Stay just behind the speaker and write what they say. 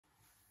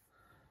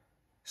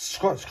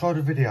Scratch card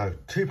of video.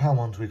 £2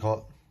 ones we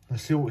got.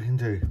 Let's see what we can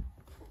do.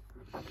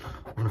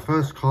 On the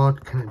first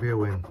card, can it be a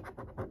win?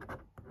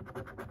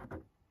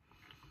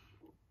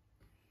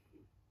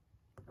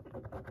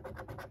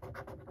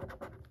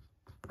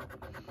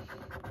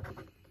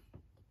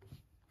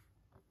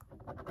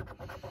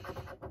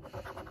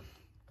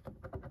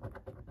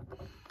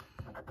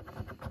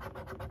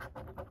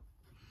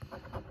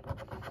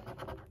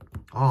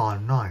 Oh,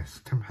 nice.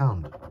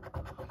 £10.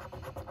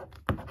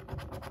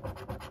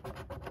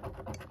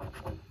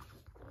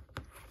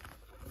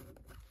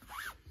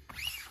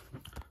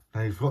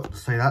 Now you've got to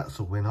say that's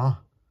a winner.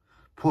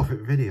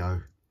 Profit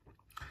video.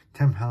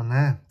 £10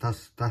 there.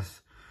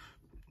 That's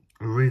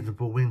a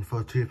reasonable win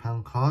for a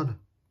 £2 card.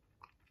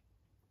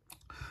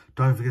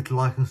 Don't forget to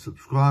like and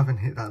subscribe and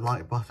hit that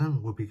like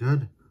button. Would be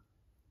good.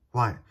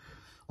 Right.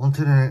 On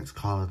to the next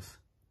cards.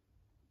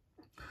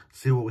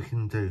 See what we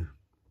can do.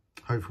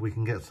 Hopefully we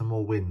can get some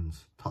more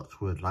wins.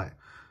 Touch wood, like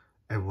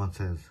everyone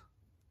says.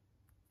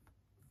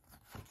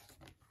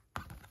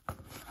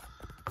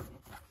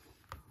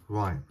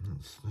 Right,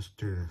 let's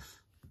do this.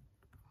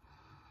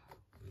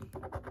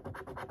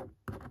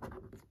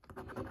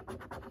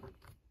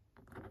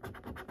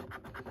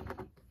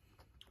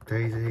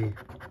 Daisy,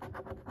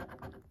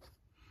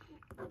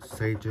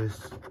 Sages,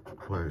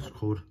 what it's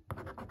called.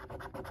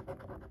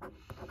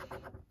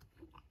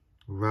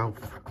 Ralph,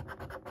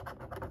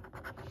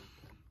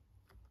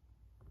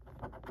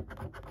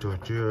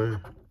 Giorgio,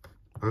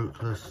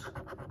 Oakless.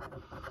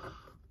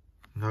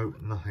 Nope,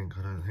 nothing,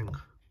 I don't think.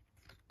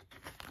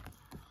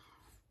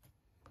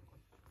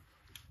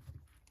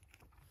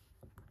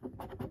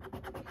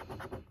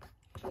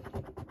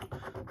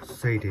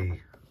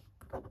 Sadie.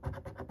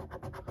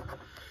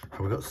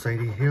 Have we got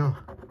Sadie here?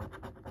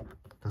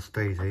 That's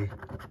Daisy.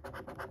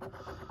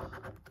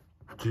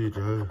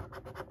 Judo,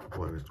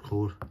 whatever it's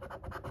called.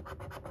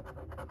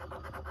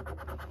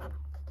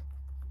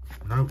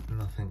 Nope,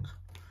 nothing.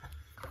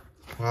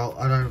 Well,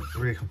 I don't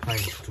really complain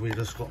because we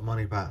just got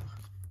money back.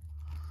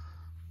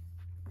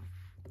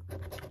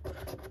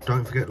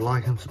 Don't forget to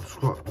like and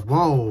subscribe.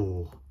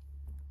 Whoa!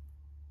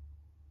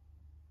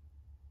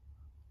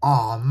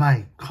 Oh,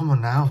 mate, come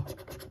on now.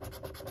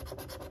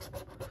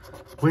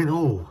 Win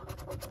all.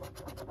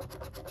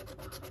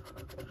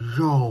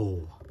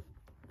 Yo.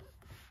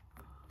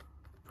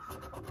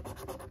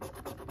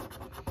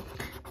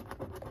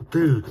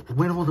 Dude,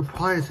 win all the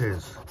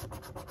prizes.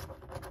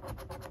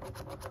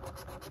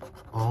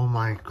 Oh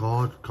my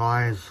god,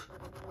 guys.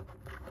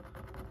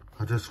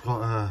 I just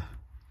got a...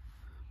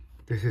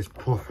 This is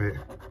profit.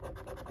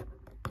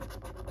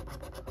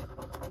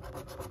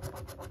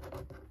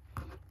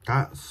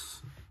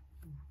 That's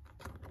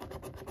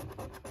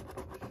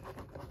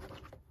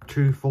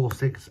 2, 4,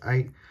 6,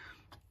 8,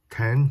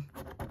 10.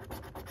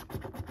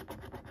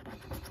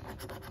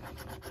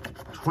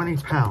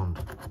 £20.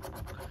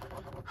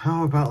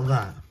 How about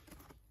that?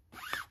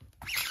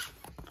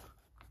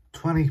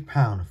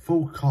 £20,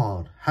 full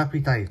card, happy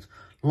days.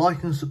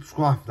 Like and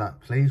subscribe for that,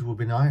 please, would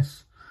be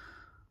nice.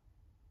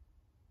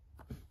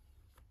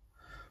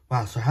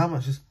 Wow, so how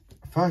much is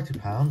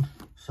 £30?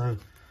 So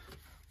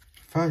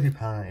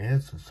 £30 it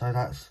is, so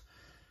that's,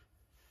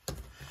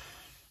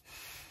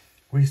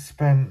 we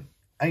spent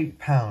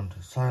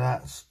 £8, so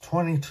that's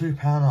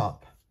 £22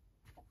 up.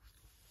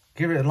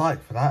 Give it a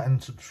like for that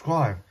and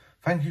subscribe.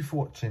 Thank you for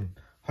watching,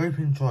 hope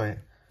you enjoy it.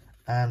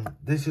 And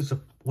this is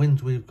the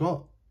wins we've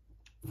got.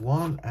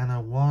 1 and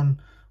a 1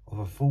 of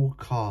a full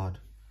card.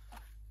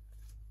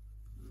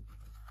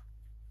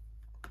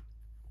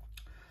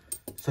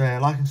 So yeah,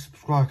 like and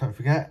subscribe, don't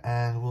forget,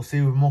 and we'll see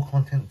you with more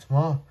content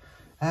tomorrow.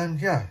 And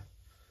yeah,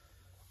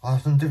 I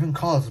have some different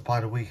cards to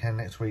buy the weekend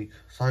next week,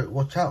 so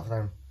watch out for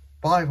them.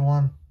 Bye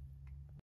everyone.